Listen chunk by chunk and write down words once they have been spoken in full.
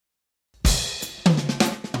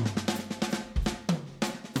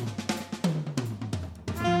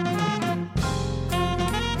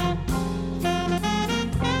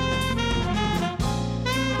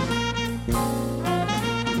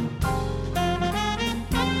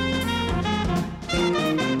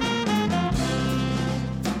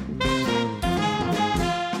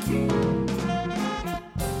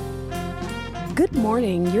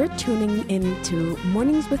morning. You're tuning into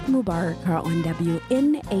Mornings with Mubaraka on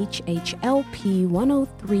WNHHLP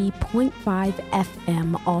 103.5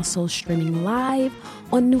 FM, also streaming live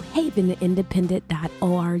on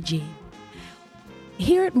newhavenindependent.org.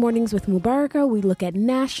 Here at Mornings with Mubaraka, we look at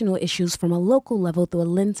national issues from a local level through a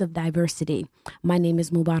lens of diversity. My name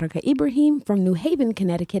is Mubaraka Ibrahim from New Haven,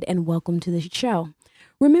 Connecticut, and welcome to the show.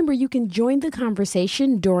 Remember, you can join the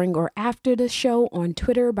conversation during or after the show on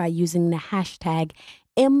Twitter by using the hashtag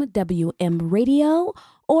MWMRadio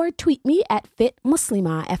or tweet me at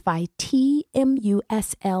FitMuslima,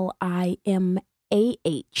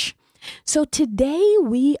 FITMUSLIMAH. So today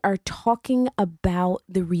we are talking about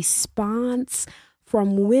the response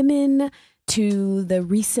from women to the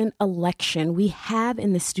recent election. We have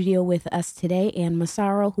in the studio with us today Ann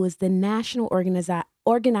Massaro, who is the national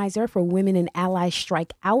organizer for Women and Allies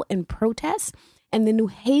Strike Out and Protest, and the New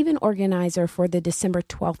Haven organizer for the December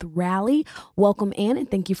 12th rally. Welcome, Ann, and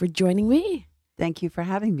thank you for joining me. Thank you for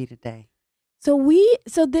having me today. So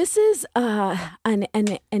this is an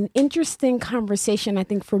interesting conversation, I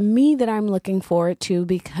think, for me that I'm looking forward to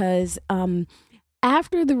because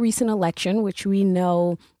after the recent election, which we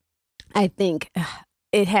know, I think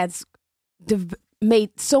it has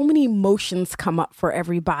made so many emotions come up for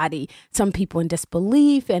everybody. Some people in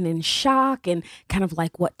disbelief and in shock and kind of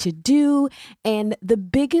like what to do. And the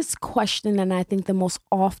biggest question, and I think the most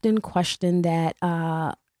often question that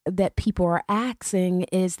people are asking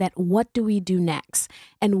is that what do we do next?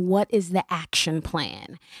 And what is the action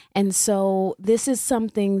plan? And so this is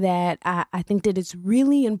something that I think that it's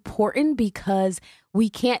really important because we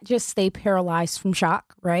can't just stay paralyzed from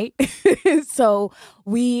shock, right? So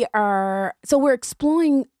we're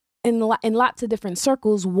exploring in lots of different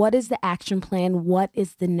circles, what is the action plan? What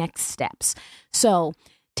is the next steps? So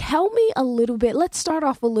tell me a little bit, let's start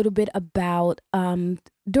off a little bit about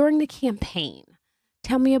during the campaign.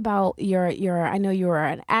 Tell me about I know you are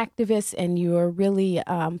an activist and you are really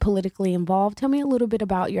politically involved. Tell me a little bit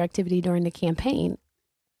about your activity during the campaign.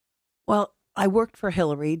 Well, I worked for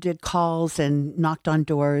Hillary, did calls and knocked on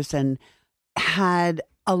doors and had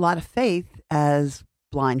a lot of faith, as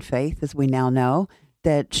blind faith, as we now know,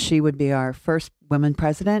 that she would be our first woman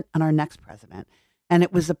president and our next president. And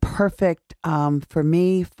it was a perfect, for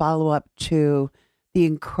me, follow-up to the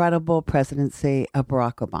incredible presidency of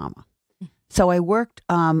Barack Obama. So I worked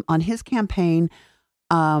on his campaign.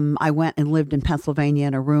 I went and lived in Pennsylvania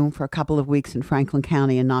in a room for a couple of weeks in Franklin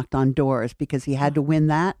County and knocked on doors because he had to win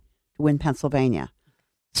that to win Pennsylvania.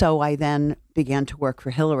 So I then began to work for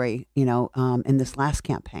Hillary, in this last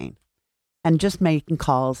campaign and just making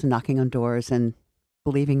calls and knocking on doors and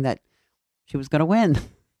believing that she was going to win.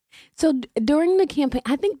 So during the campaign,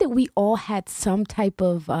 I think that we all had some type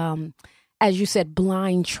of, as you said,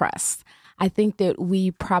 blind trust. I think that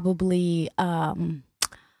we probably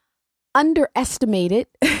underestimated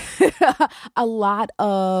a lot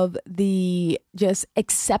of the just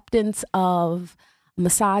acceptance of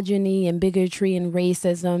misogyny and bigotry and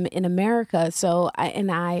racism in America. So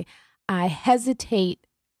I hesitate,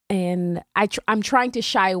 and I'm trying to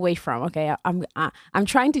shy away from. Okay, I'm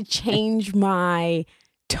trying to change my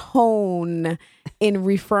tone in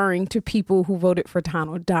referring to people who voted for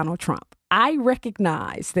Donald Trump. I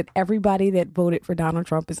recognize that everybody that voted for Donald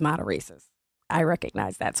Trump is not a racist. I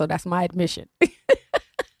recognize that. So that's my admission.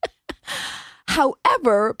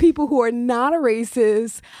 However, people who are not a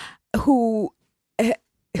racist, who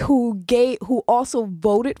also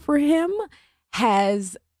voted for him,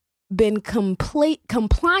 has been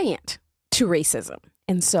compliant to racism.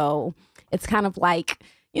 And so it's kind of like,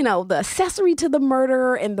 the accessory to the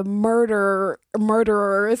murder and the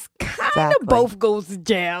murderers kind of both goes to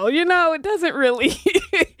jail. It doesn't really,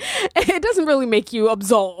 make you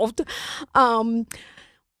absolved. So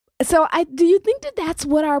do you think that that's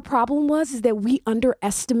what our problem was, is that we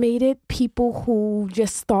underestimated people who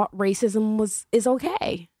just thought racism is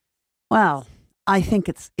okay? Well, I think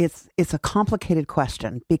it's a complicated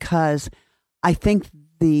question because I think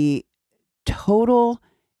the total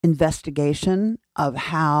investigation of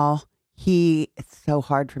how it's so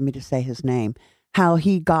hard for me to say his name, how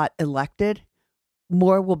he got elected,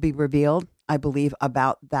 more will be revealed, I believe,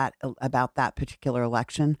 about that particular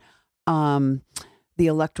election. The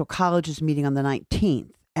Electoral College is meeting on the 19th,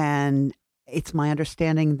 and it's my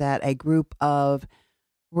understanding that a group of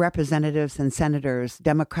representatives and senators,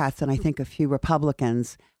 Democrats, and I think a few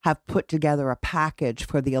Republicans, have put together a package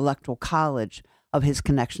for the Electoral College of his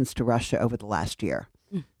connections to Russia over the last year.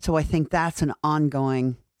 So I think that's an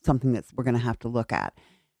ongoing something that we're going to have to look at.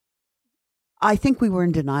 I think we were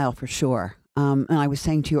in denial for sure. And I was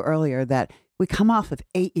saying to you earlier that we come off of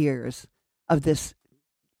 8 years of this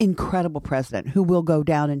incredible president who will go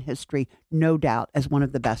down in history, no doubt, as one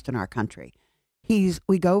of the best in our country.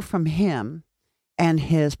 We go from him and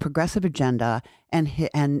his progressive agenda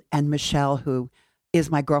and Michelle, who is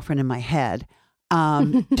my girlfriend in my head,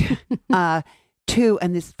 to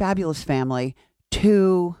and this fabulous family,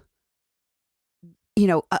 to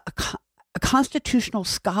a constitutional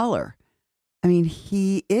scholar. I mean,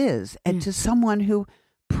 he is, and to someone who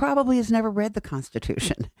probably has never read the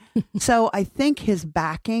Constitution. So I think his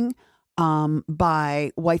backing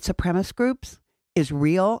by white supremacist groups is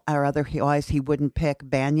real, or otherwise he wouldn't pick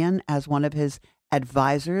Bannon as one of his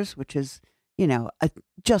advisors, which is,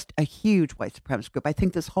 just a huge white supremacist group. I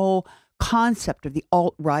think this whole concept of the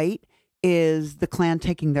alt-right is the Klan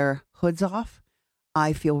taking their hoods off.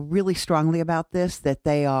 I feel really strongly about this, that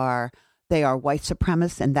they are white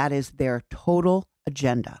supremacists, and that is their total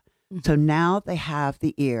agenda. Mm-hmm. So now they have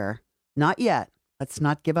the ear, not yet, let's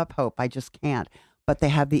not give up hope, I just can't, but they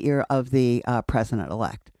have the ear of the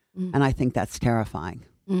president-elect. Mm-hmm. And I think that's terrifying.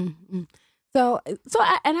 Mm-hmm. So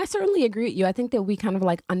I certainly agree with you. I think that we kind of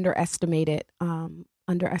like underestimated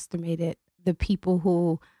the people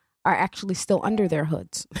who are actually still under their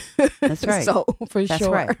hoods. That's right. So for That's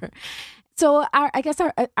sure. Right. So I guess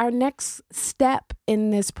our next step in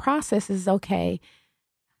this process is, okay,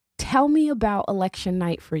 tell me about election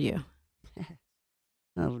night for you.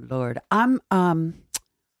 Oh Lord, I'm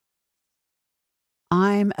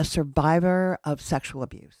a survivor of sexual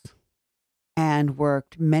abuse and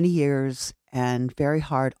worked many years and very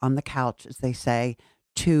hard on the couch, as they say,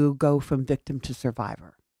 to go from victim to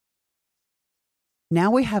survivor.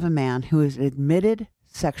 Now we have a man who is an admitted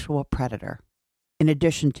sexual predator, in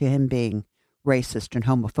addition to him being racist and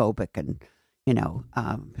homophobic and,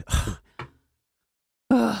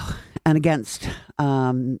 and against,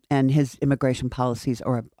 and his immigration policies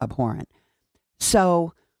are abhorrent.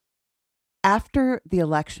 So after the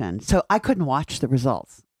election, so I couldn't watch the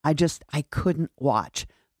results. I couldn't watch.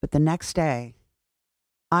 But the next day,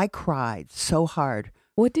 I cried so hard.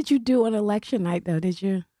 What did you do on election night, though? Did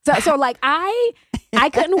you? So like I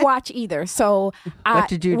couldn't watch either. So what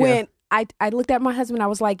did you do? I looked at my husband. I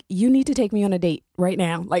was like, you need to take me on a date right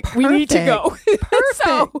now. Like, we need to go.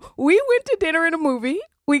 So we went to dinner and a movie.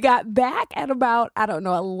 We got back at about,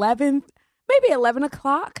 11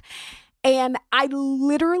 o'clock. And I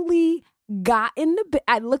literally got in the bed.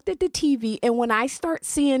 I looked at the TV, and when I start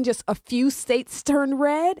seeing just a few states turn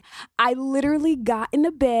red, I literally got in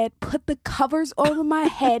the bed, put the covers over my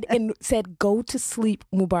head, and said, "Go to sleep,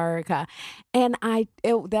 Mubaraka." And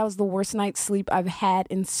that was the worst night's sleep I've had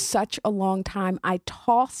in such a long time. I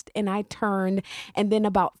tossed and I turned, and then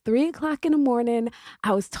about 3 o'clock in the morning,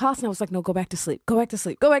 I was tossing. I was like, "No, go back to sleep. Go back to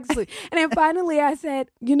sleep. Go back to sleep." And then finally, I said,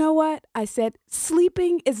 "You know what?" I said,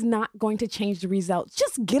 "Sleeping is not going to change the results.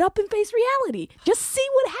 Just get up and face reality. Just see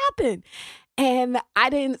what happened." And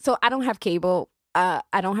I didn't. So I don't have cable.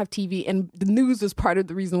 I don't have TV, and the news was part of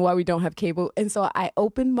the reason why we don't have cable. And so I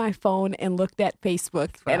opened my phone and looked at Facebook,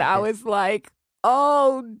 and I was like,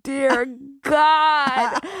 "Oh dear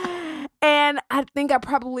God." And I think I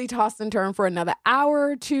probably tossed and turned for another hour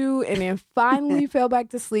or two, and then finally fell back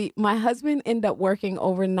to sleep. My husband ended up working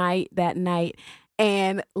overnight that night.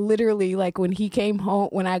 And literally, like, when he came home,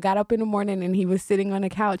 when I got up in the morning and he was sitting on the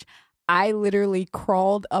couch, I literally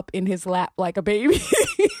crawled up in his lap like a baby.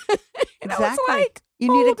 And exactly. I was like,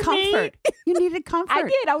 you needed comfort. You needed comfort. I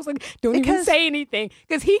did. I was like, don't even say anything.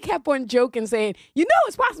 Because he kept on joking, saying,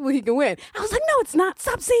 it's possible he can win. I was like, no, it's not.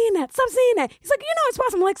 Stop saying that. Stop saying that. He's like, it's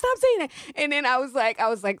possible. I'm like, stop saying that. And then I was like,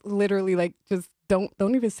 literally, like, just don't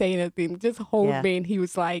even say anything. Just hold me. And he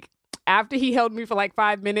was like, after he held me for like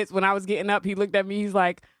 5 minutes, when I was getting up, he looked at me. He's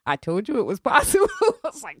like, "I told you it was possible." I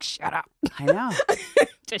was like, "Shut up." I know.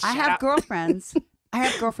 Just I shut have up. girlfriends. I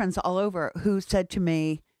have girlfriends all over who said to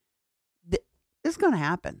me, "This is going to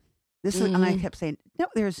happen." And I kept saying, "No,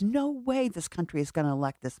 there's no way this country is going to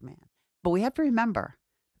elect this man." But we have to remember,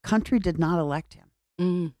 the country did not elect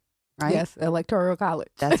him. Right? Yes, Electoral College.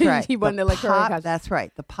 That's right. He won the Electoral College. That's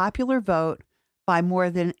right. The popular vote, by more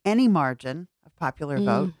than any margin of popular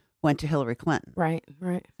vote, went to Hillary Clinton. Right.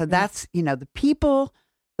 So that's, the people,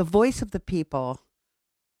 the voice of the people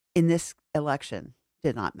in this election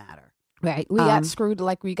did not matter. Right. We got screwed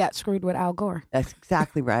like we got screwed with Al Gore. That's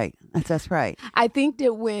exactly right. That's right. I think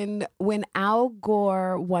that when Al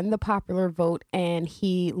Gore won the popular vote and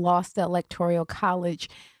he lost the Electoral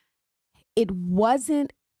College, it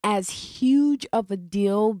wasn't as huge of a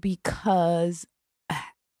deal because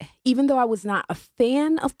even though I was not a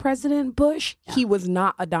fan of President Bush, he was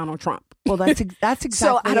not a Donald Trump. Well, that's exactly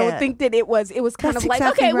so I don't think that it was kind that's of like,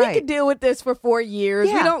 exactly okay, right. we can deal with this for 4 years.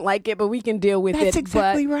 Yeah. We don't like it, but we can deal with it. That's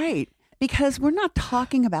exactly right. Because we're not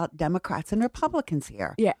talking about Democrats and Republicans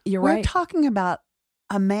here. Yeah, you're We're right. talking about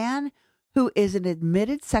a man who is an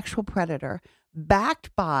admitted sexual predator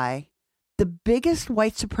backed by the biggest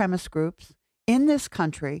white supremacist groups in this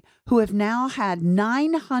country, who have now had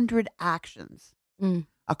 900 actions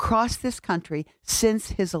across this country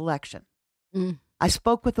since his election. I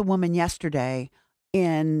spoke with a woman yesterday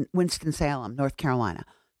in Winston-Salem, North Carolina.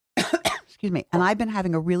 Excuse me. And I've been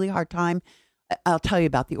having a really hard time. I'll tell you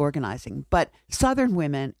about the organizing. But Southern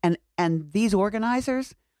women and these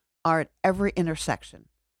organizers are at every intersection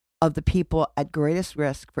of the people at greatest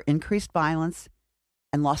risk for increased violence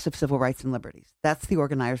and loss of civil rights and liberties. That's the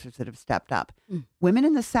organizers that have stepped up. Women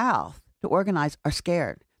in the South to organize are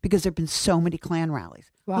scared because there have been so many Klan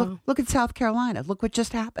rallies. Wow. Look at South Carolina. Look what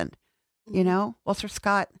just happened. You know, Walter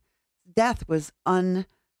Scott's death was there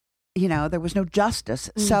was no justice.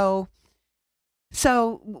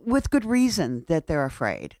 So with good reason that they're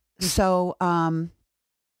afraid. So,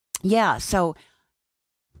 so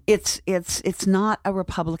it's not a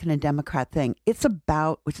Republican and Democrat thing. It's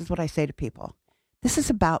about, which is what I say to people, this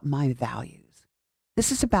is about my values.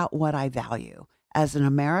 This is about what I value as an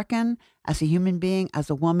American, as a human being,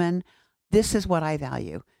 as a woman. This is what I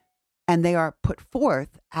value. And they are put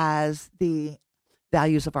forth as the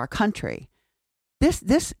values of our country.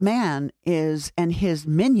 This man is, and his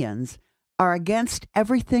minions are against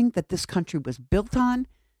everything that this country was built on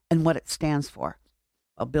and what it stands for.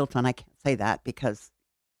 Well, built on, I can't say that because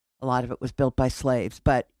a lot of it was built by slaves.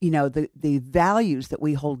 But, the values that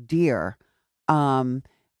we hold dear and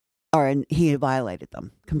he violated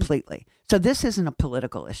them completely. So this isn't a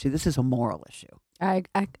political issue. This is a moral issue. I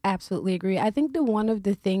absolutely agree. I think one of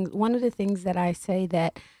the things that I say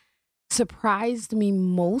that surprised me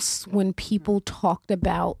most when people talked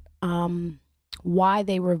about why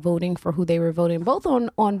they were voting for who they were voting, both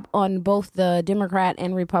on both the Democrat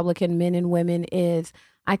and Republican men and women, is,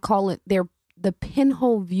 I call it the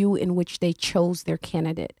pinhole view in which they chose their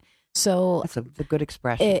candidate. So that's a good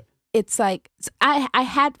expression. It's like, I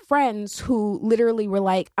had friends who literally were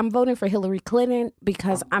like, I'm voting for Hillary Clinton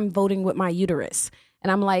because I'm voting with my uterus. And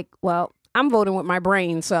I'm like, well, I'm voting with my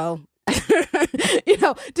brain. So,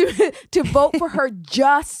 to vote for her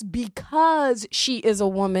just because she is a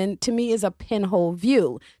woman, to me, is a pinhole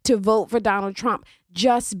view. To vote for Donald Trump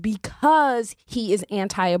just because he is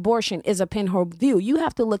anti-abortion is a pinhole view. You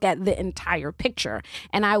have to look at the entire picture.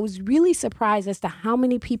 And I was really surprised as to how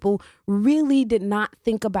many people really did not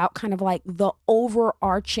think about kind of like the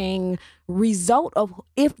overarching result of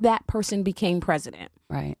if that person became president.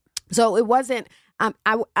 Right. So it wasn't, and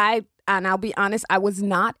I'll be honest, I was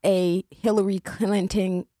not a Hillary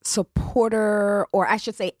Clinton supporter, or I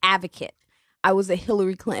should say advocate. I was a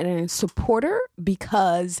Hillary Clinton supporter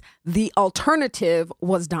because the alternative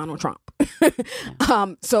was Donald Trump.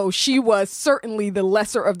 So she was certainly the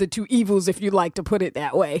lesser of the two evils, if you like to put it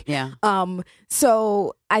that way. Yeah.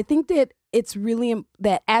 So I think that it's really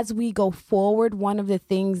that as we go forward, one of the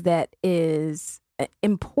things that is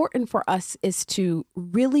important for us is to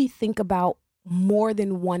really think about more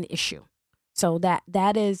than one issue. So that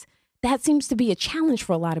seems to be a challenge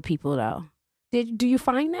for a lot of people, though. Do you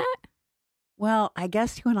find that? Well, I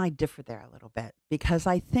guess you and I differ there a little bit, because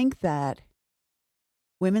I think that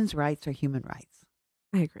women's rights are human rights.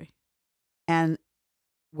 I agree. And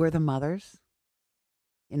we're the mothers,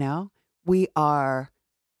 I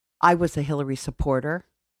was a Hillary supporter.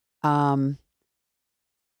 But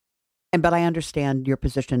I understand your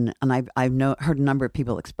position, and I've heard a number of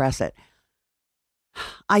people express it.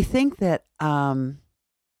 I think that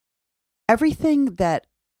everything that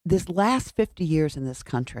this last 50 years in this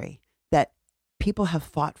country that people have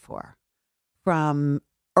fought for, from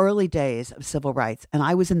early days of civil rights, and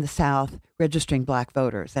I was in the South registering black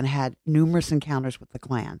voters and had numerous encounters with the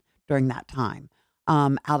Klan during that time.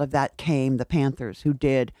 Out of that came the Panthers, who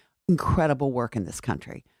did incredible work in this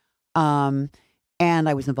country. And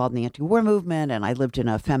I was involved in the anti-war movement, and I lived in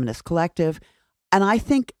a feminist collective. And I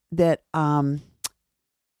think that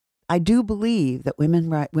I do believe that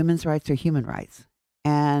women's rights are human rights.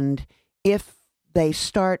 And if they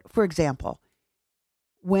start, for example,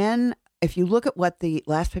 if you look at what the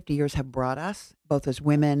last 50 years have brought us, both as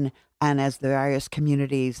women and as the various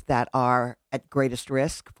communities that are at greatest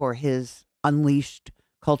risk for his unleashed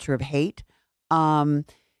culture of hate,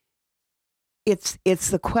 it's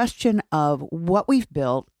the question of what we've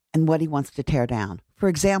built and what he wants to tear down. For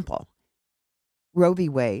example, Roe v.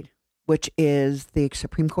 Wade, which is the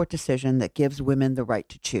Supreme Court decision that gives women the right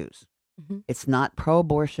to choose. Mm-hmm. It's not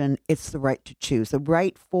pro-abortion. It's the right to choose, the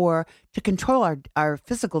right to control our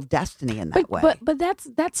physical destiny in that way. But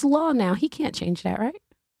that's law now. He can't change that, right?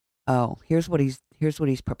 Oh, here's what he's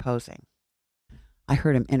proposing. I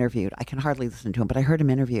heard him interviewed. I can hardly listen to him, but I heard him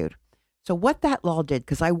interviewed. So what that law did,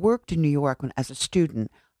 because I worked in New York as a student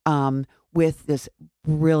with this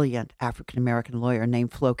brilliant African-American lawyer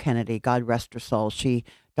named Flo Kennedy, God rest her soul. She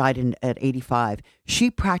died at 85. She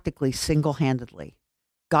practically single-handedly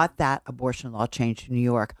got that abortion law changed in New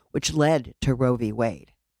York, which led to Roe v.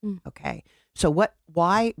 Wade. Okay. So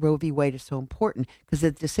why Roe v. Wade is so important? Because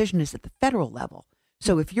the decision is at the federal level.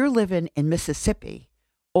 So if you're living in Mississippi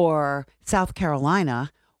or South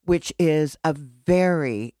Carolina, which is a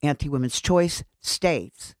very anti-women's choice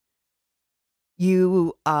states,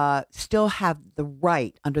 you still have the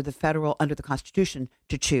right under the Constitution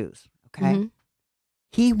to choose. Okay. Mm-hmm.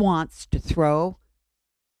 He wants to throw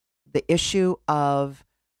the issue of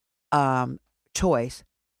choice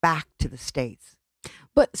back to the states.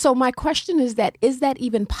 But so my question is that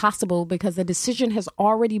even possible, because the decision has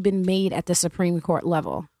already been made at the Supreme Court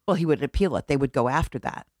level? Well, he would appeal it. They would go after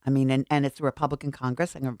that. I mean, and it's a Republican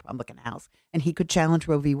Congress and a Republican House, and he could challenge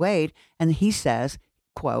Roe v. Wade. And he says,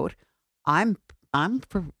 quote, I'm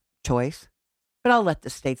for choice, but I'll let the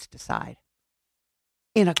states decide.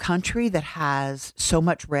 In a country that has so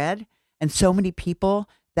much red and so many people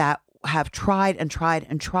that have tried and tried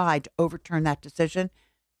and tried to overturn that decision,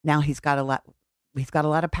 now he's got a lot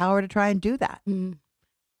of power to try and do that.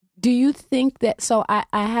 Do you think that? So I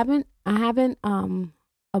haven't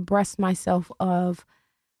abreast myself of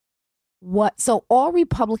what. So all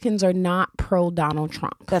Republicans are not pro Donald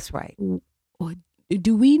Trump. That's right.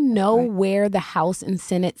 Do we know where the House and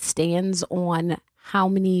Senate stands on how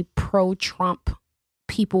many pro-Trump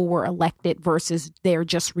people were elected versus they're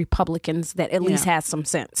just Republicans that at least has some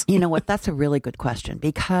sense? You know what? That's a really good question,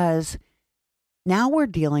 because now we're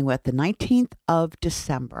dealing with the 19th of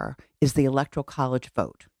December is the Electoral College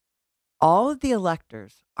vote. All of the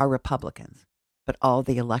electors are Republicans, but all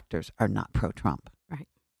the electors are not pro-Trump.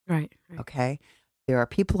 Right. Okay. There are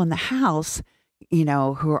people in the House, who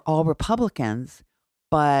are all Republicans,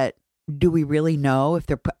 but do we really know if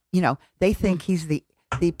they're, they think he's the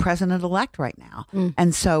president-elect right now.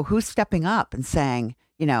 And so who's stepping up and saying,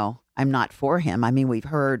 I'm not for him? I mean, we've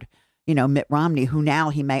heard, Mitt Romney, who now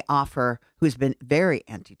he may offer, who's been very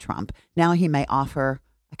anti-Trump, now he may offer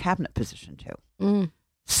a cabinet position to.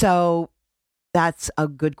 So that's a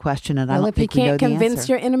good question, and I don't think we know the answer. If you can't convince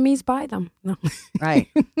your enemies, buy them. No.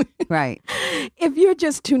 Right. If you're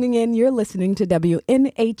just tuning in, you're listening to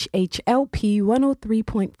WNHHLP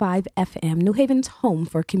 103.5 FM, New Haven's home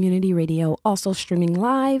for community radio, also streaming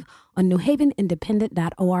live on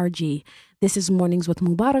newhavenindependent.org. This is Mornings with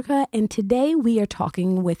Mubaraka, and today we are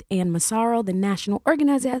talking with Ann Massaro, the national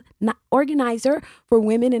organizer for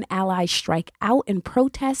Women and Allies Strike Out and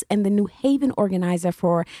Protest, and the New Haven organizer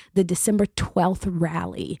for the December 12th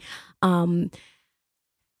rally.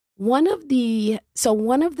 One of the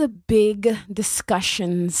big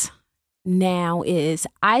discussions now is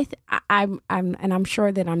I'm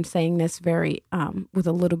sure that I'm saying this very with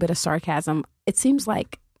a little bit of sarcasm. It seems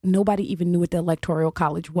like nobody even knew what the Electoral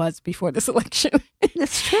College was before this election.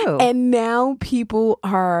 That's true. And now people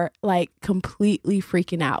are like completely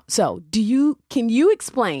freaking out. So can you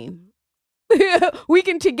explain? We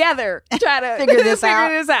can together try to figure this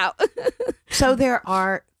out. So there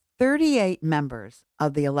are 38 members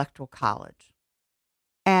of the Electoral College.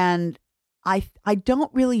 And I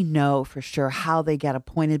don't really know for sure how they get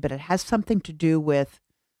appointed, but it has something to do with,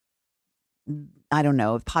 I don't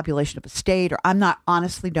know, the population of a state, or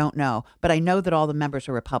honestly don't know, but I know that all the members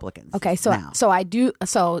are Republicans. Okay, I do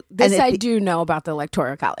know about the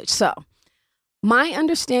Electoral College. So my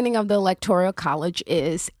understanding of the Electoral College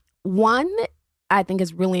is, one, I think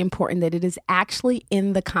it's really important that it is actually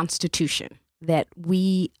in the Constitution, that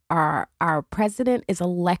our president is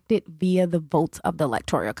elected via the votes of the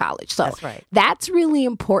Electoral College. So that's right. That's really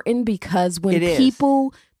important, because when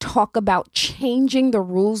people talk about changing the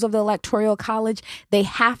rules of the Electoral College, they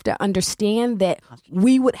have to understand that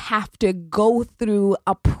we would have to go through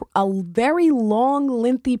a very long,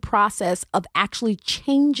 lengthy process of actually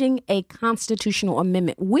changing a constitutional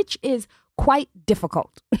amendment, which is quite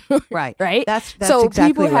difficult. Right. Right. That's so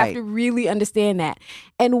exactly people right. have to really understand that.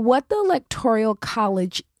 And what the Electoral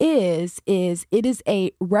College is it is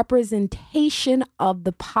a representation of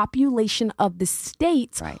the population of the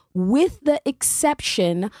states, right, with the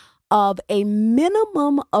exception of a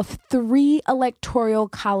minimum of 3 electoral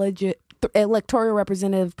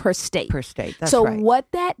representative per state. That's so right.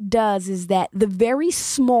 What that does is that the very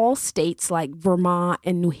small states like Vermont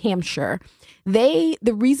and New Hampshire, the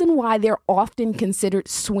reason why they're often considered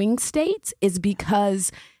swing states is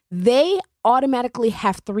because they automatically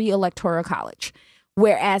have 3 electoral college,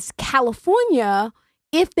 whereas California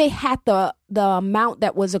if they had the amount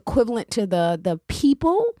that was equivalent to the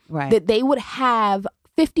people, Right. that they would have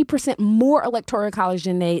 50% more electoral college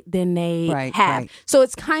than they Right, have. right. So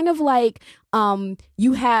it's kind of like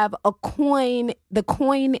you have a coin. The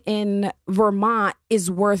coin in Vermont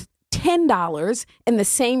is worth $10, and the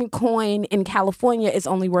same coin in California is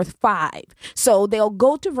only worth $5. So they'll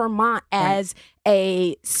go to Vermont as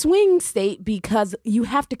a swing state because you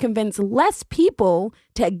have to convince less people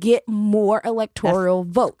to get more electoral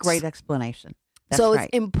votes. Great explanation. That's so right.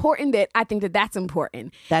 it's important that I think that that's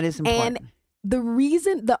important. That is important. And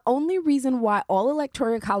the only reason why all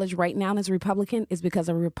electoral college right now is Republican is because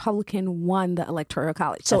a Republican won the electoral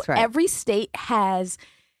college. So That's right. every state has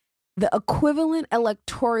the equivalent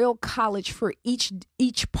electoral college for each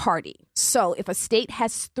party. So if a state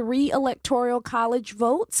has 3 electoral college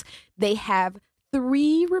votes, they have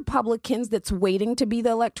 3 Republicans that's waiting to be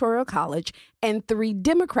the electoral college and 3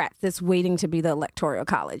 Democrats that's waiting to be the electoral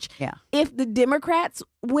college. Yeah. If the Democrats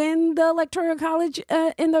win the electoral college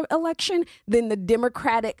in the election, then the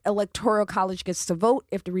Democratic electoral college gets to vote.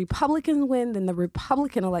 If the Republicans win, then the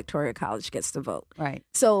Republican electoral college gets to vote. Right.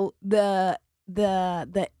 So the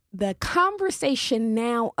conversation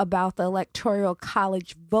now about the electoral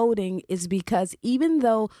college voting is because even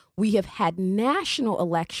though we have had national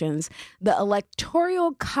elections, the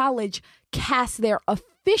electoral college cast their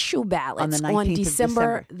official ballots on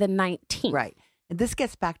December the 19th. Right. And this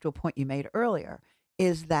gets back to a point you made earlier,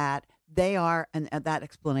 is that they are, and that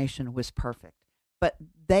explanation was perfect, but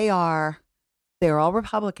they're all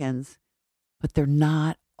Republicans, but they're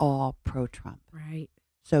not all pro-Trump. Right.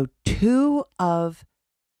 So 2 of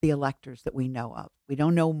the electors that we know of, we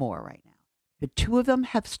don't know more right now, but 2 of them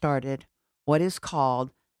have started what is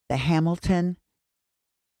called the Hamilton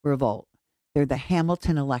Revolt. They're the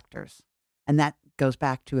Hamilton electors. And that goes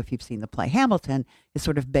back to, if you've seen the play Hamilton, is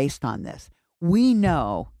sort of based on this. We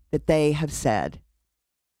know that they have said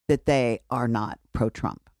that they are not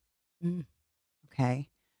pro-Trump. Mm. Okay?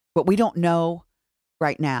 But we don't know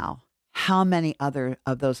right now how many other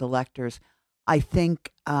of those electors. I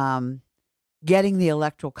think getting the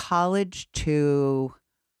Electoral College to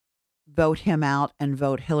vote him out and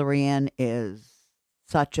vote Hillary in is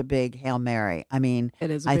such a big Hail Mary. I mean,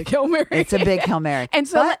 it is a big Hail Mary. It's a big Hail Mary. And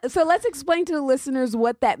so let's explain to the listeners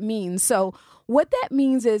what that means. So what that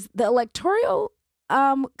means is the Electoral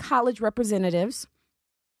College representatives,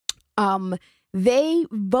 they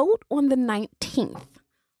vote on the 19th,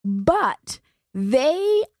 but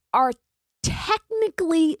they are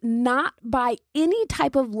technically not by any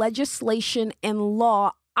type of legislation and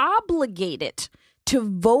law obligated to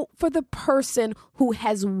vote for the person who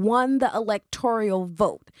has won the electoral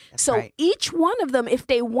vote. That's so right. Each one of them, if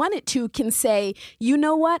they wanted to, can say, you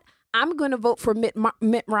know what? I'm going to vote for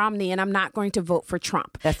Mitt Romney and I'm not going to vote for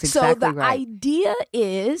Trump. That's exactly right. So the idea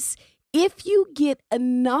is if you get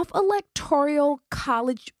enough electoral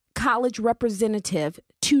college representative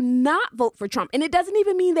to not vote for Trump, and it doesn't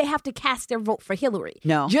even mean they have to cast their vote for Hillary.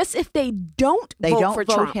 No. Just if they don't vote for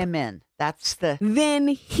Trump, him in. Then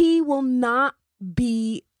he will not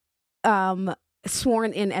be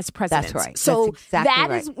sworn in as president. That's right. So that's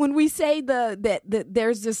exactly is when we say that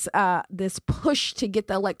there's this push to get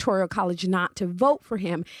the Electoral College not to vote for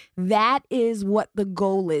him. That is what the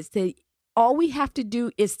goal is. All we have to do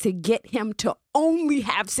is to get him to only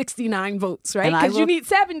have 69 votes, right? Because you need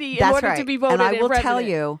 70 in order to be voted in And I will president. tell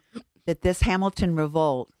you that this Hamilton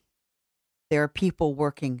Revolt, there are people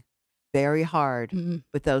working very hard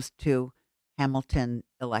with those 2 Hamilton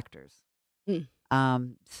electors.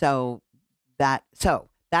 So that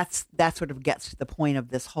sort of gets to the point of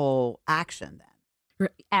this whole action then.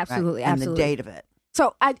 Absolutely, right? And absolutely. the date of it.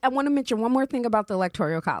 So I want to mention one more thing about the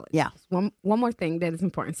Electoral College. Yeah. One more thing that is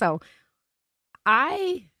important. So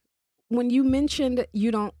when you mentioned you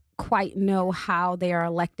don't quite know how they are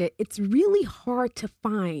elected, it's really hard to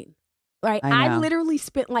find. Right. I literally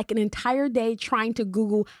spent like an entire day trying to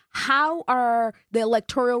Google how are the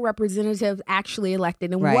electoral representatives actually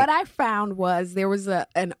elected. And what I found was there was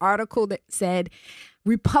an article that said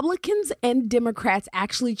Republicans and Democrats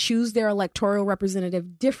actually choose their electoral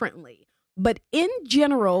representative differently. But in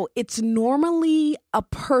general, it's normally a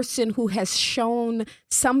person who has shown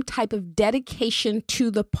some type of dedication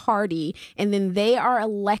to the party, and then they are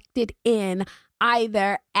elected in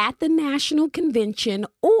either at the national convention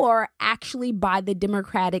or actually by the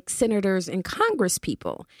Democratic senators and Congress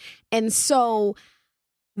people. And so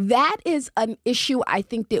that is an issue I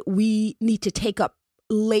think that we need to take up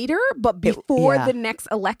later, but before the next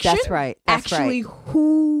election. That's right.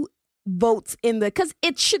 Who votes in because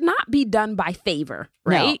it should not be done by favor,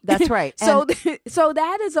 right? No, that's right. So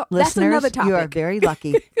that is that's another topic. You are very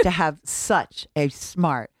lucky to have such a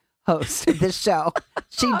smart host of this show.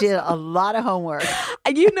 She did a lot of homework.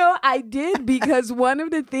 I did, because one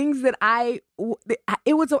of the things that I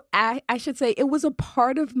should say, it was a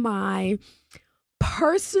part of my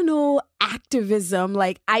personal activism.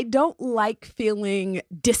 Like, I don't like feeling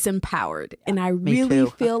disempowered, and I really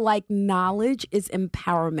feel like knowledge is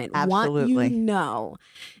empowerment. Absolutely. Want you know,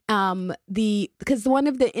 because one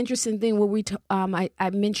of the interesting thing where I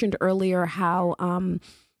mentioned earlier how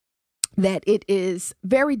that it is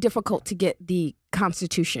very difficult to get the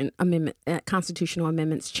constitutional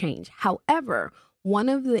amendments changed. However, one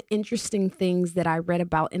of the interesting things that I read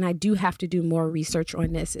about, and I do have to do more research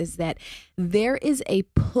on this, is that there is a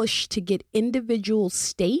push to get individual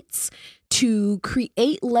states to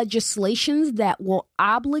create legislations that will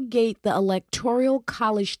obligate the Electoral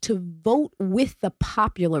College to vote with the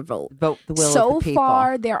popular vote. Vote the will so of the people. So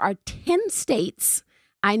far, there are 10 states.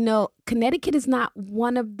 I know Connecticut is not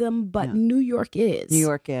one of them, but New York is. New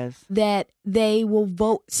York is. That they will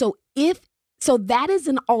vote. So that is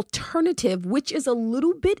an alternative, which is a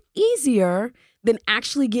little bit easier than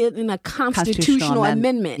actually getting a constitutional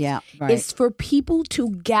amendment. Yeah, right. It's for people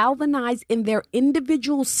to galvanize in their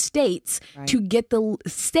individual states to get the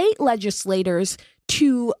state legislators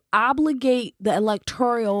to obligate the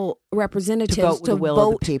electoral representatives to vote with the will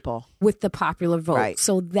of the people, with the popular vote. Right.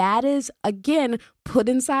 So that is, again, put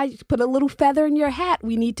a little feather in your hat.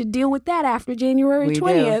 We need to deal with that after January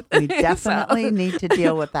 20th. We definitely need to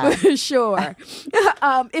deal with that. For sure.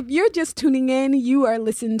 If you're just tuning in, you are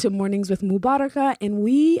listening to Mornings with Mubaraka, and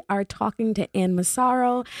we are talking to Ann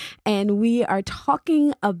Massaro, and we are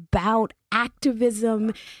talking about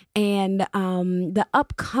activism and the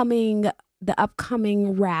upcoming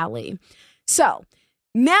rally. So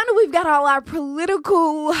now that we've got all our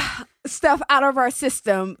political stuff out of our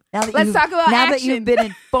system, let's talk about action. Now that you've been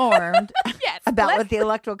informed yes, about what the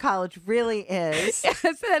Electoral College really is. Yes,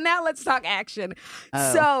 and now let's talk action.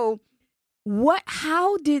 So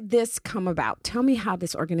how did this come about? Tell me how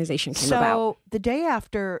this organization came about. So the day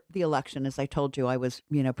after the election, as I told you, I was,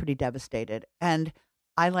 pretty devastated. And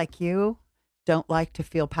I, like you, don't like to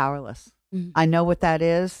feel powerless. Mm-hmm. I know what that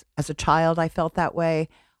is. As a child, I felt that way.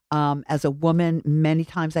 As a woman, many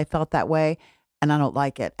times I felt that way, and I don't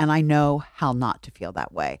like it. And I know how not to feel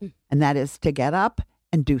that way. Mm. And that is to get up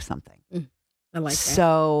and do something. Mm. I like that.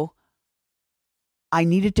 So I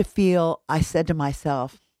needed to feel, I said to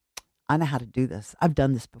myself, I know how to do this. I've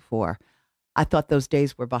done this before. I thought those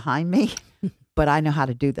days were behind me, but I know how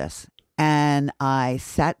to do this. And I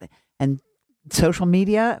sat, and social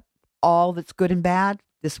media, all that's good and bad,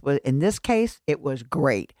 in this case, it was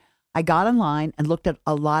great. I got online and looked at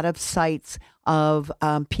a lot of sites of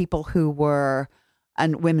people who were,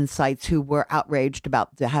 and women's sites who were outraged about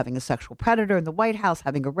having a sexual predator in the White House,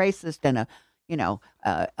 having a racist and a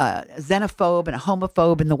xenophobe and a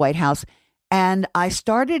homophobe in the White House. And I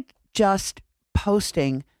started just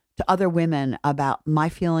posting to other women about my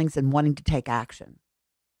feelings and wanting to take action.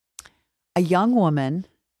 A young woman,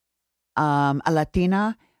 a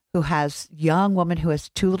Latina young woman who has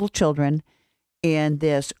 2 little children in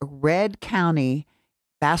this red county,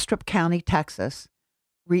 Bastrop County, Texas,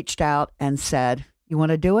 reached out and said, "You want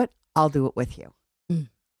to do it? I'll do it with you." Mm.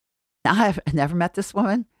 Now, I've never met this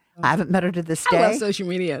woman. Oh. I haven't met her to this day. I love social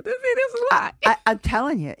media. This is why. I'm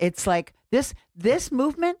telling you, it's like this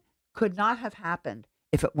movement could not have happened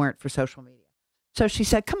if it weren't for social media. So she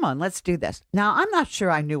said, "Come on, let's do this." Now, I'm not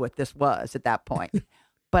sure I knew what this was at that point,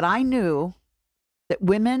 but I knew that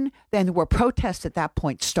women, then there were protests at that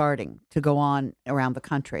point starting to go on around the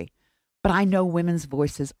country. But I know women's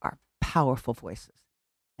voices are powerful voices.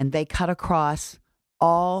 And they cut across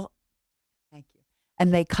all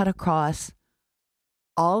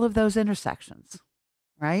of those intersections,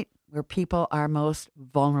 right? Where people are most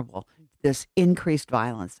vulnerable to this increased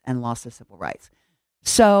violence and loss of civil rights.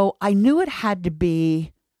 So I knew it had to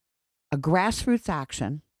be a grassroots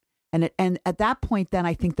action. And at that point, then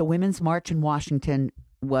I think the Women's March in Washington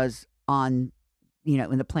was on,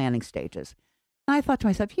 in the planning stages. And I thought to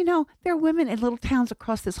myself, there are women in little towns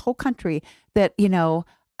across this whole country that,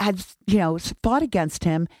 had, fought against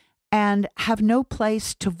him and have no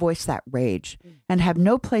place to voice that rage and have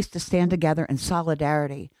no place to stand together in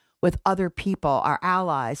solidarity with other people, our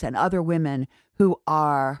allies and other women who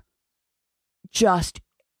are just,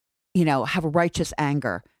 have a righteous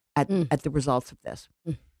anger at the results of this.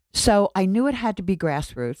 Mm. So I knew it had to be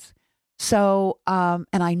grassroots. So, and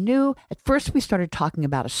I knew at first we started talking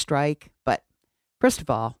about a strike, but first of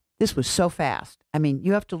all, This was so fast. I mean,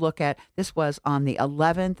 you have to look at, this was on the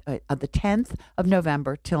 11th, the 10th of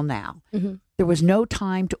November till now. Mm-hmm. There was no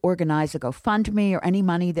time to organize a GoFundMe or any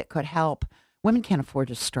money that could help. Women can't afford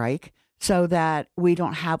to strike, so that we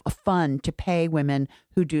don't have a fund to pay women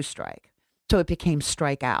who do strike. So it became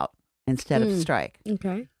strike out instead of strike.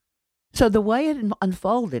 Okay. So the way it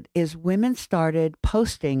unfolded is women started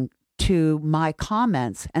posting to my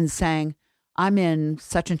comments and saying, I'm in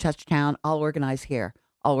such and such town, I'll organize here,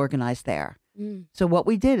 I'll organize there. So what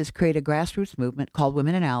we did is create a grassroots movement called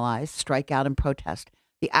Women and Allies, Strike Out and Protest.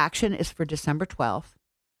 The action is for December 12th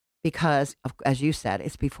because, as you said,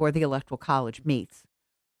 it's before the Electoral College meets.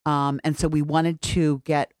 And so we wanted to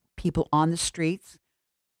get people on the streets.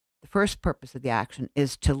 The first purpose of the action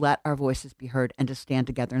is to let our voices be heard and to stand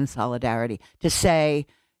together in solidarity, to say,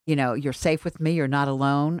 you're safe with me, you're not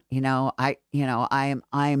alone. I'm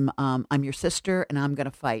your sister, and I'm going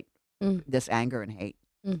to fight this anger and hate.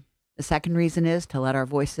 The second reason is to let our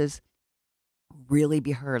voices really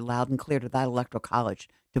be heard loud and clear to that Electoral College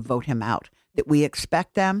to vote him out, that we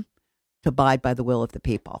expect them to abide by the will of the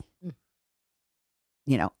people.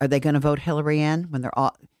 Are they going to vote Hillary in when they're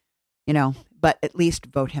all, but at least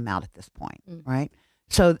vote him out at this point, right?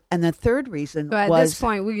 So, and the third reason but was... at this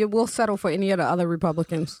point, we'll settle for any of the other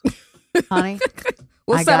Republicans. Honey?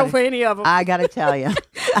 We'll settle for any of them. I got to tell you.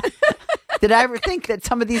 Did I ever think that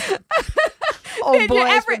some of these... Did you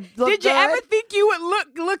ever think you would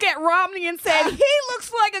look at Romney and say, he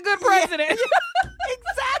looks like a good president?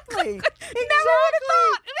 Exactly. Never would have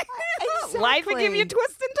thought. Exactly. Life would give you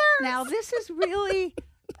twists and turns. Now, this is really...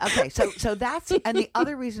 Okay, so that's... And the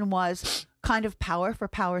other reason was kind of power for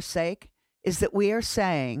power's sake, is that we are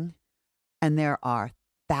saying, and there are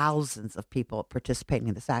thousands of people participating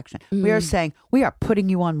in this action, we are saying, we are putting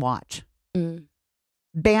you on watch.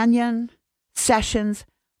 Banyan, Sessions...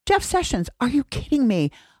 Jeff Sessions, are you kidding me?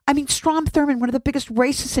 I mean, Strom Thurmond, one of the biggest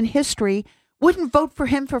racists in history, wouldn't vote for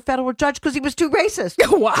him for federal judge because he was too racist.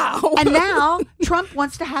 Wow. And now Trump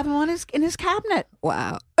wants to have him in his cabinet.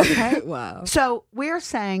 Wow. Okay? Wow. So we're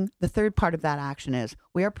saying the third part of that action is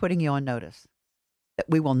we are putting you on notice that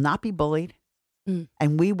we will not be bullied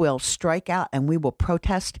and we will strike out and we will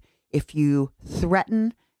protest if you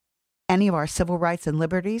threaten any of our civil rights and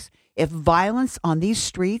liberties. If violence on these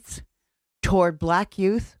streets toward Black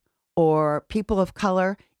youth or people of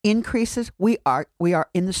color increases, we are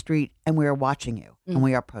in the street and we are watching you and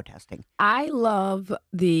we are protesting. I love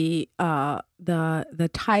the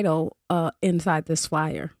title inside this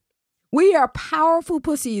flyer. We are powerful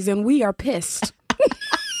pussies and we are pissed.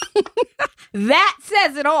 That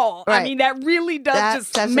says it all. Right. I mean, that really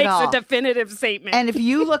does just makes a definitive statement. And if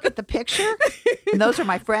you look at the picture, and those are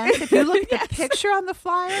my friends, if you look at the picture on the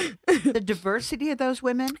flyer, the diversity of those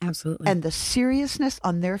women, absolutely, and the seriousness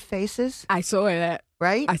on their faces. I saw that.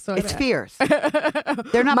 Right? I saw it's that. Fierce.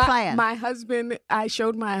 They're not playing. I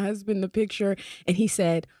showed my husband the picture and he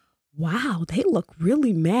said, wow, they look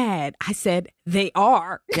really mad. I said, they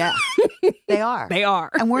are. Yeah, they are. They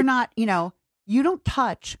are. And we're not, you don't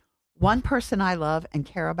touch one person I love and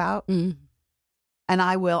care about, and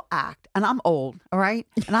I will act. And I'm old, all right?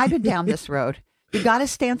 And I've been down this road. You got to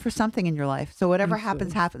stand for something in your life. So whatever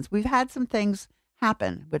happens, happens. We've had some things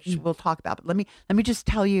happen, which we'll talk about. But let me just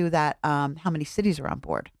tell you that how many cities are on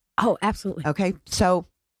board. Oh, absolutely. Okay, so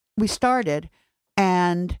we started,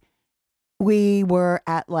 and we were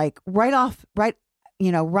at right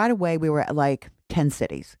away. We were at 10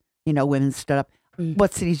 cities. Women stood up.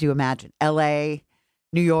 What cities do you imagine? L.A.,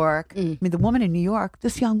 New York. I mean, the woman in New York,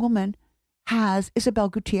 this young woman has Isabel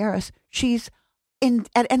Gutierrez. She's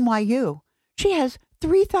at NYU. She has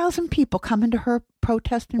 3,000 people coming to her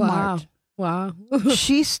protest in March. Wow.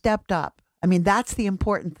 She stepped up. I mean, that's the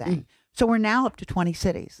important thing. So we're now up to 20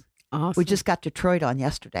 cities. Awesome. We just got Detroit on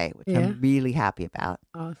yesterday, which I'm really happy about.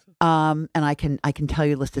 Awesome. And I can tell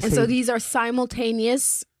you a list of cities. And so these are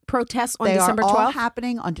simultaneous protests on December 12th? They are all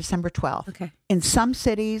happening on December 12th. Okay. In some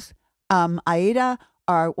cities, Aida,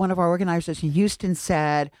 one of our organizers in Houston,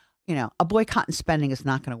 said, a boycott and spending is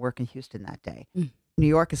not going to work in Houston that day. New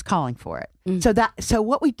York is calling for it. So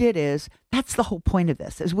what we did is, that's the whole point of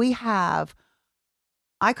this, is we have,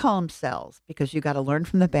 I call them cells, because you got to learn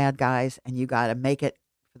from the bad guys and you got to make it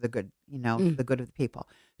for the good, for the good of the people.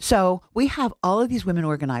 So we have all of these women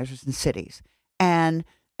organizers in cities. And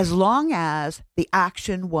as long as the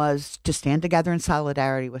action was to stand together in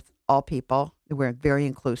solidarity with all people, we're very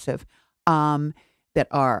inclusive, that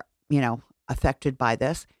are, affected by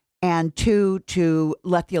this, and to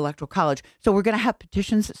let the Electoral College. So we're going to have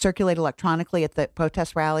petitions that circulate electronically at the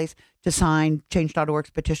protest rallies to sign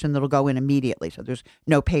Change.org's petition that'll go in immediately. So there's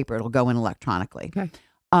no paper. It'll go in electronically. Okay.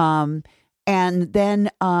 And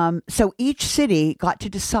then, so each city got to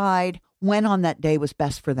decide when on that day was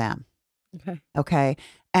best for them. Okay. Okay.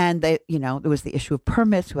 And they, there was the issue of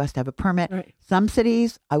permits, who has to have a permit. Right. Some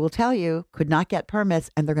cities, I will tell you, could not get permits,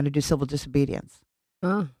 and they're going to do civil disobedience.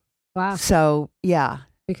 Oh, wow. So, yeah.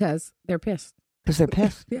 Because they're pissed. Because they're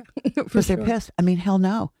pissed. Yeah. Because they're pissed. I mean, hell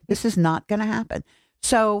no. This is not going to happen.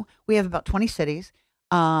 So we have about 20 cities.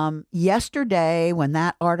 Yesterday, when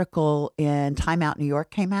that article in Time Out New York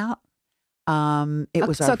came out, it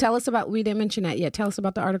was so tell us about, we didn't mention that yet. Tell us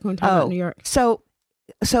about the article in Time Out New York. So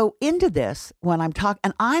into this, when I'm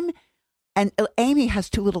talking, and Amy has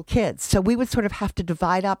 2 little kids, so we would sort of have to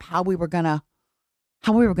divide up how we were gonna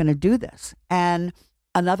do this. And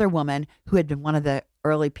another woman who had been one of the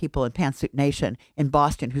early people in Pantsuit Nation in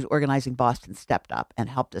Boston, who's organizing Boston, stepped up and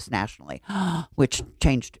helped us nationally, which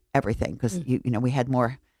changed everything because we had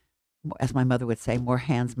more, as my mother would say, more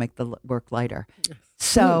hands make the work lighter. Yes.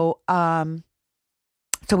 So.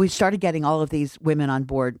 So we started getting all of these women on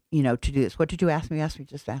board, to do this. What did you ask me?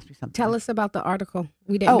 Just ask me something. Tell us about the article.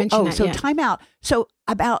 We didn't mention that yet. Time Out. So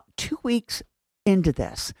about 2 weeks into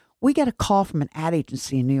this, we get a call from an ad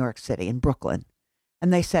agency in New York City, in Brooklyn.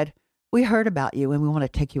 And they said, we heard about you and we want to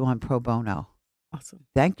take you on pro bono. Awesome.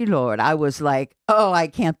 Thank you, Lord. I was like, oh, I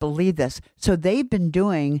can't believe this. So they've been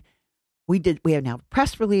doing... We have now a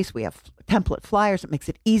press release. We have template flyers. It makes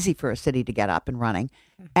it easy for a city to get up and running.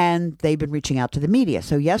 Okay. And they've been reaching out to the media.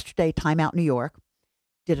 So yesterday, Time Out New York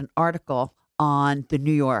did an article on the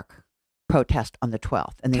New York protest on the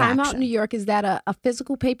 12th. And the Time Out New York, is that a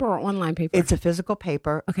physical paper or online paper? It's a physical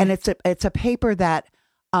paper. Okay. And it's a paper that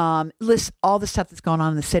lists all the stuff that's going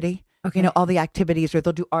on in the city. Okay. All the activities, or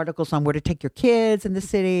they'll do articles on where to take your kids in the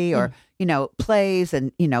city, or, plays.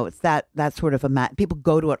 And, it's that sort of people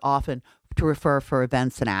go to it often to refer for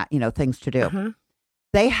events and, things to do. Uh-huh.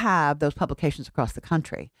 They have those publications across the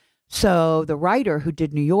country. So the writer who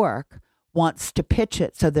did New York wants to pitch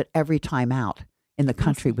it so that every Time Out in the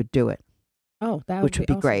country would do it. Oh, which would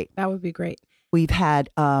be awesome. Great. That would be great. We've had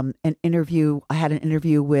an interview. I had an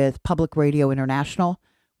interview with Public Radio International,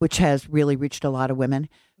 which has really reached a lot of women.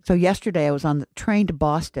 So yesterday I was on the train to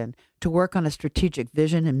Boston to work on a strategic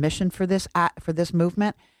vision and mission for this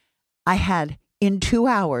movement. In 2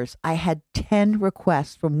 hours, I had 10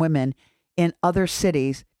 requests from women in other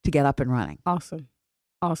cities to get up and running. Awesome.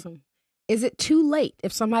 Is it too late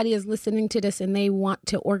if somebody is listening to this and they want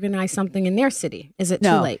to organize something in their city? Is it too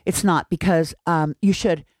late? No, it's not, because you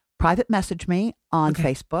should private message me on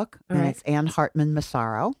Facebook, and it's Ann Hartman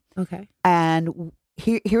Massaro. Okay. And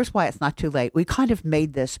here's why it's not too late. We kind of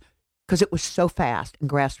made this because it was so fast and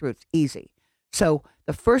grassroots easy. So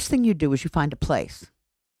the first thing you do is you find a place.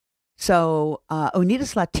 So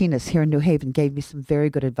Unidas Latinas here in New Haven gave me some very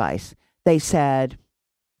good advice. They said,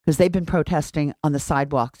 because they've been protesting on the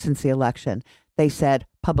sidewalk since the election, they said,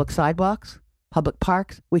 public sidewalks, public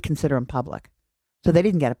parks, we consider them public. So they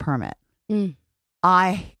didn't get a permit.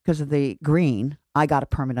 Because of the green, I got a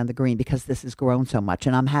permit on the green because this has grown so much.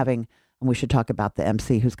 And and we should talk about the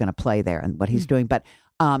MC who's going to play there and what he's doing. But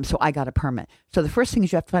so I got a permit. So the first thing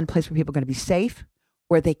is you have to find a place where people are going to be safe,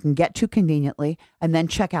 where they can get to conveniently, and then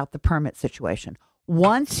check out the permit situation.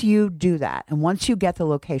 Once you do that, and once you get the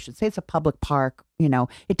location, say it's a public park,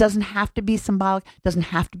 it doesn't have to be symbolic, it doesn't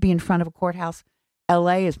have to be in front of a courthouse.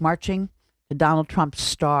 LA is marching to Donald Trump's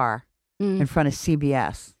star in front of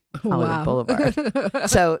CBS, Hollywood Boulevard.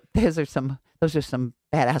 So those are some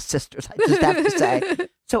badass sisters, I just have to say.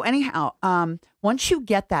 So anyhow, once you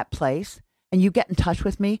get that place and you get in touch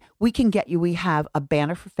with me, we have a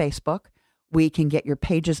banner for Facebook. We can get your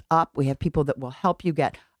pages up. We have people that will help you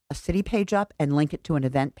get a city page up and link it to an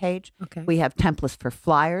event page. Okay. We have templates for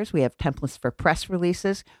flyers. We have templates for press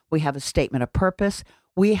releases. We have a statement of purpose.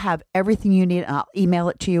 We have everything you need. And I'll email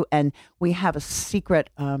it to you. And we have a secret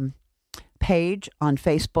page on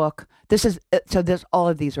Facebook. All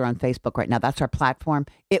of these are on Facebook right now. That's our platform.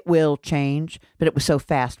 It will change, but it was so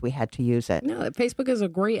fast we had to use it. No, Facebook is a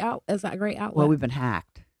great outlet. Well, we've been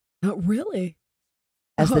hacked. Oh, really?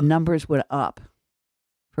 As the numbers went up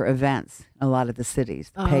for events, a lot of the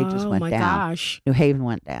cities, the pages went down. Oh, my gosh. New Haven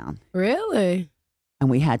went down. Really? And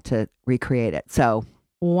we had to recreate it. So,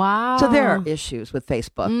 wow. So there are issues with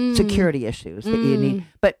Facebook, security issues that you need.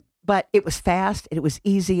 But it was fast, it was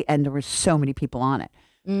easy, and there were so many people on it.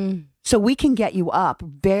 So we can get you up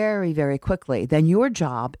very, very quickly. Then your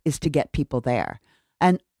job is to get people there.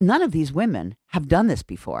 And none of these women have done this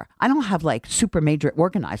before. I don't have like super major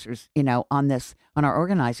organizers, on our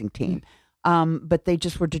organizing team. But they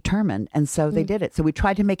just were determined, and so they did it. So we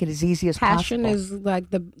tried to make it as easy as Passion possible. is like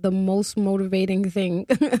the most motivating thing.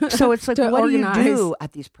 So it's like, to what organize. do you do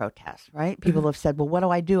at these protests, right? People have said, well, what do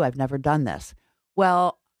I do? I've never done this.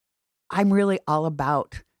 Well, I'm really all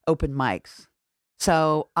about open mics.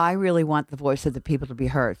 So I really want the voice of the people to be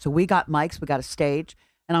heard. So we got mics, we got a stage,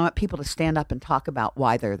 and I want people to stand up and talk about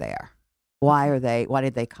why they're there. Why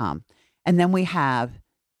did they come? And then we have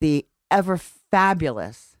the ever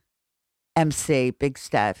fabulous MC,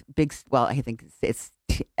 well, I think it's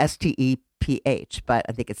Steph, but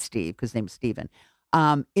I think it's Steve because his name is Steven,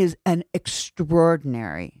 is an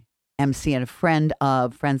extraordinary MC and a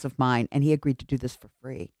friends of mine, and he agreed to do this for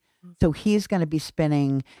free. So he's going to be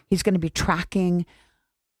he's going to be tracking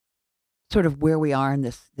sort of where we are in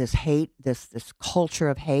this hate, this culture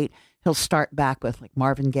of hate. He'll start back with like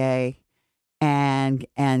Marvin Gaye and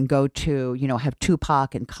go to, have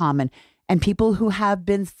Tupac and Common and people who have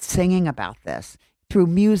been singing about this through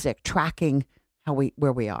music, tracking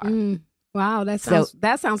where we are. Wow, that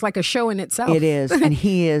sounds like a show in itself. It is, and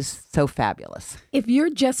he is so fabulous. If you're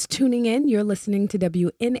just tuning in, you're listening to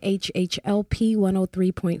WNHHLP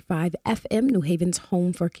 103.5 FM, New Haven's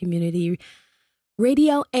home for community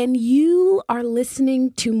radio, and you are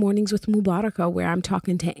listening to Mornings with Mubaraka, where I'm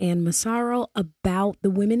talking to Ann Massaro about the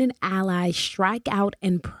Women and Allies Strike Out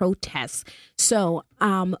and Protest. So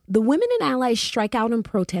the Women and Allies Strike Out and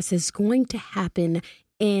Protest is going to happen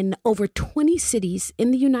in over 20 cities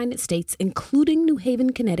in the United States, including New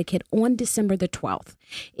Haven, Connecticut, on December the 12th.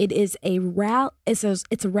 It is it's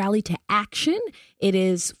a rally to action. It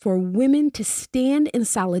is for women to stand in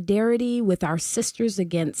solidarity with our sisters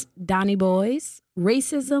against Donny Boys,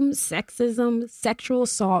 racism, sexism, sexual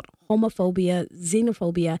assault, homophobia,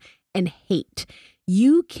 xenophobia, and hate.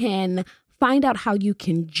 You can find out how you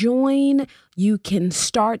can join. You can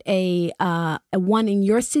start a one in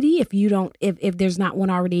your city if there's not one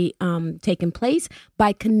already taking place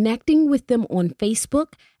by connecting with them on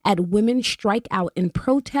Facebook at Women Strike Out in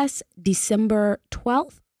Protest December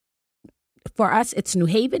 12th. For us, it's New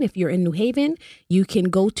Haven. If you're in New Haven, you can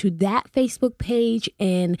go to that Facebook page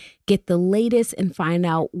and get the latest and find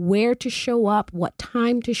out where to show up, what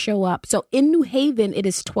time to show up. So in New Haven, it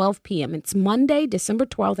is 12 p.m. It's Monday, December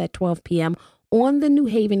 12th at 12 p.m. on the New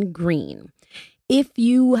Haven Green. If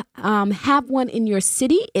you have one in your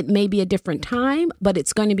city, it may be a different time, but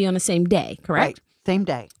it's going to be on the same day, correct? Right. Same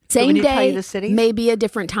day. Same day, tell you the cities? Maybe a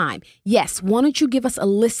different time. Yes. Why don't you give us a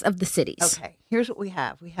list of the cities? Okay. Here's what we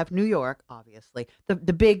have. We have New York, obviously. The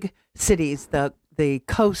big cities, the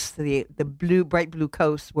coasts, the bright blue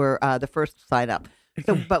coasts were the first to sign up.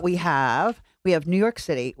 So, but we have New York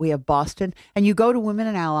City, we have Boston, and you go to Women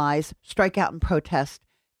and Allies Strike Out and Protest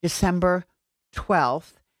December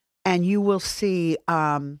 12th, and you will see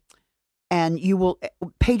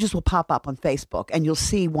pages will pop up on Facebook, and you'll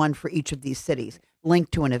see one for each of these cities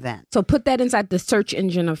linked to an event. So put that inside the search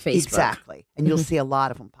engine of Facebook. Exactly. And you'll see a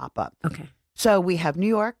lot of them pop up. Okay. So we have New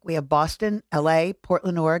York, we have Boston, LA,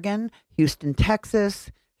 Portland, Oregon, Houston,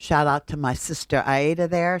 Texas. Shout out to my sister Aida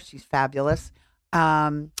there. She's fabulous.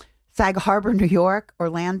 Sag Harbor, New York,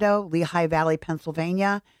 Orlando, Lehigh Valley,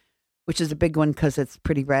 Pennsylvania, which is a big one because it's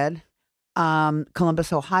pretty red.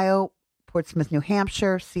 Columbus, Ohio, Portsmouth, New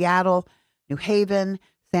Hampshire, Seattle, New Haven,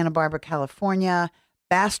 Santa Barbara, California,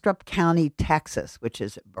 Bastrop County, Texas, which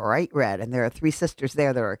is bright red. And there are 3 sisters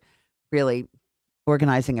there that are really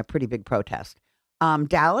organizing a pretty big protest.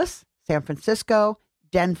 Dallas, San Francisco,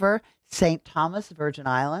 Denver, St. Thomas, Virgin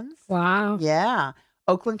Islands. Wow. Yeah.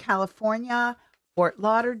 Oakland, California, Fort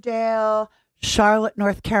Lauderdale, Charlotte,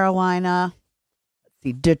 North Carolina. Let's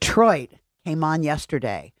see, Detroit came on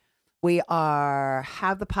yesterday. We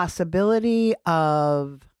have the possibility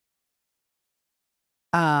of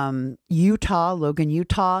Utah, Logan,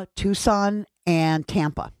 Utah, Tucson, and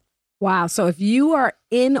Tampa. Wow. So if you are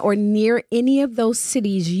in or near any of those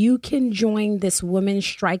cities, you can join this Women's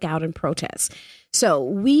Strike Out and Protest. So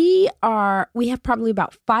we have probably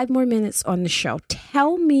about 5 more minutes on the show.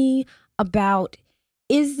 Tell me about,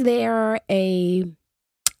 is there a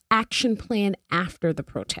action plan after the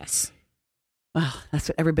protests? Well, that's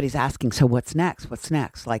what everybody's asking. So what's next? What's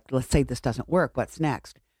next? Like, let's say this doesn't work. What's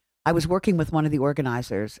next? I was working with one of the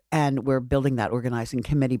organizers, and we're building that organizing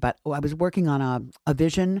committee, but I was working on a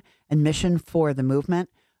vision and mission for the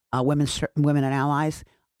movement, Women and Allies,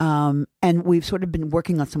 and we've sort of been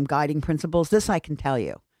working on some guiding principles. This I can tell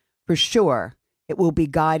you, for sure, it will be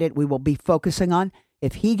guided. We will be focusing on,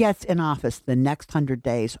 if he gets in office, the next 100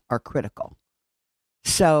 days are critical.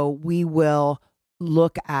 So we will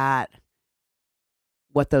look at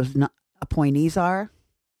what those appointees are,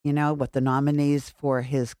 what the nominees for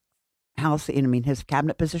his House, his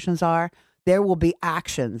cabinet positions are, there will be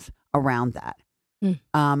actions around that.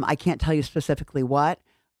 I can't tell you specifically what,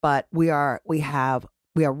 but we are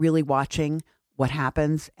really watching what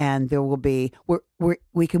happens, and there will be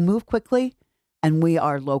we can move quickly, and we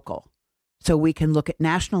are local, so we can look at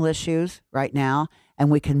national issues right now, and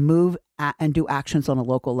we can move and do actions on a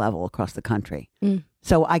local level across the country.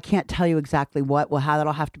 So I can't tell you exactly what. Well, how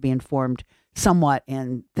that'll have to be informed somewhat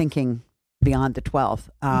in thinking beyond the 12th,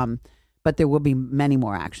 but there will be many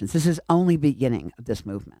more actions. This is only beginning of this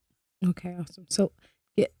movement. Okay, awesome. So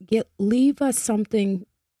leave us something,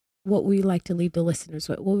 what we like to leave the listeners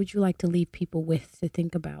with. What would you like to leave people with to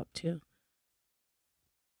think about too?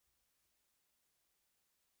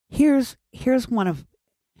 Here's one of,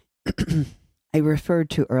 I referred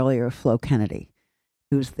to earlier, Flo Kennedy,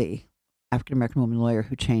 who's the African-American woman lawyer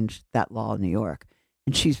who changed that law in New York.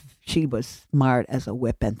 And she was smart as a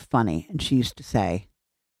whip and funny. And she used to say,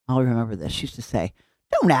 I'll remember this, she used to say,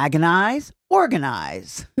 don't agonize,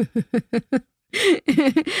 organize. Could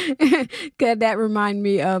that remind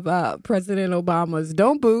me of President Obama's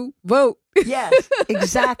 "Don't boo, vote"? Yes,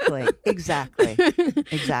 exactly.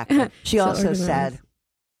 She also said,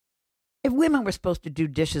 if women were supposed to do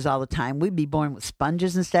dishes all the time, we'd be born with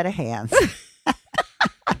sponges instead of hands.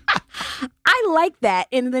 I like that.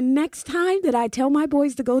 And the next time that I tell my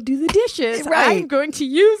boys to go do the dishes, right. I'm going to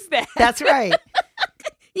use that. That's right.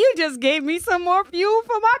 You just gave me some more fuel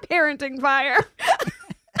for my parenting fire.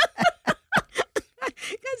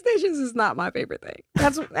 Because dishes is not my favorite thing.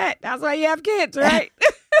 That's why you have kids, right?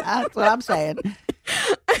 That's what I'm saying.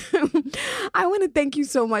 I want to thank you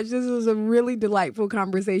so much. This was a really delightful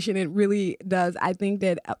conversation. It really does. I think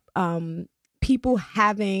that people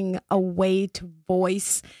having a way to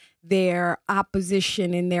voice their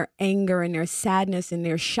opposition and their anger and their sadness and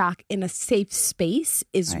their shock in a safe space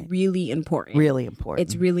is really important. Really important.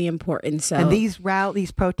 It's really important. So, and these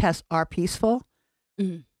protests are peaceful,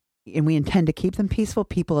 and we intend to keep them peaceful.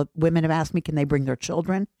 Women have asked me, can they bring their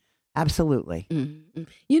children? Absolutely. And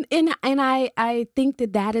I think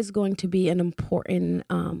that is going to be an important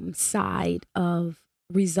side of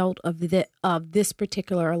result of this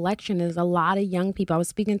particular election is a lot of young people. I was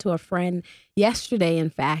speaking to a friend yesterday, in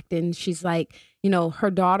fact, and she's like, her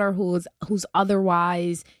daughter who's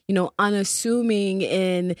otherwise, unassuming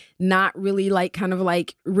and not really kind of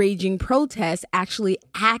raging protests, actually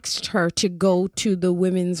asked her to go to the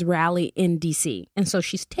women's rally in DC. And so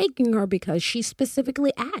she's taking her because she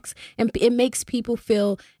specifically asked, and it makes people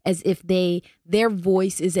feel as if their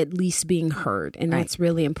voice is at least being heard. And that's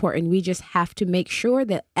really important. We just have to make sure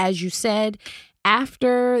that, as you said,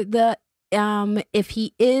 after if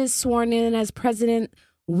he is sworn in as president,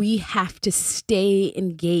 we have to stay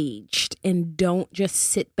engaged and don't just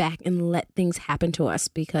sit back and let things happen to us,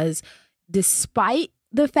 because despite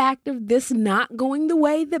the fact of this not going the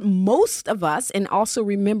way that most of us, and also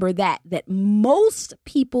remember that most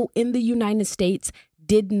people in the United States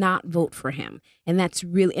did not vote for him. And that's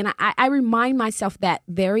really, and I remind myself that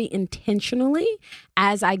very intentionally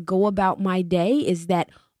as I go about my day, is that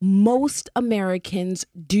most Americans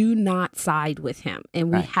do not side with him.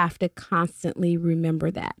 And we have to constantly remember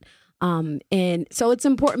that. And so it's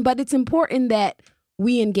important, but it's important that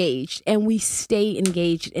we engage and we stay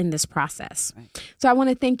engaged in this process. So I want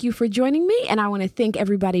to thank you for joining me, and I want to thank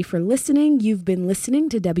everybody for listening. You've been listening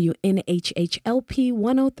to WNHHLP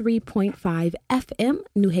 103.5 FM,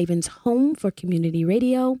 New Haven's home for community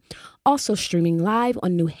radio, also streaming live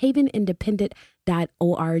on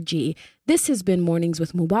newhavenindependent.org. This has been Mornings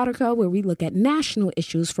with Mubaraka, where we look at national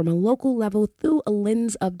issues from a local level through a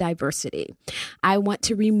lens of diversity. I want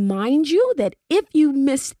to remind you that if you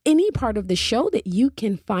missed any part of the show, that you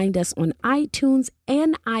can find us on iTunes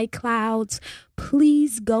and iClouds.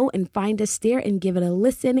 Please go and find us there and give it a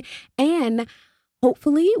listen. And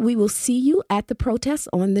hopefully we will see you at the protest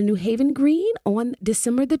on the New Haven Green on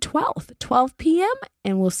December the 12th, 12 p.m.,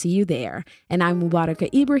 and we'll see you there. And I'm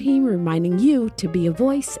Mubaraka Ibrahim, reminding you to be a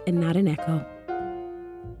voice and not an echo.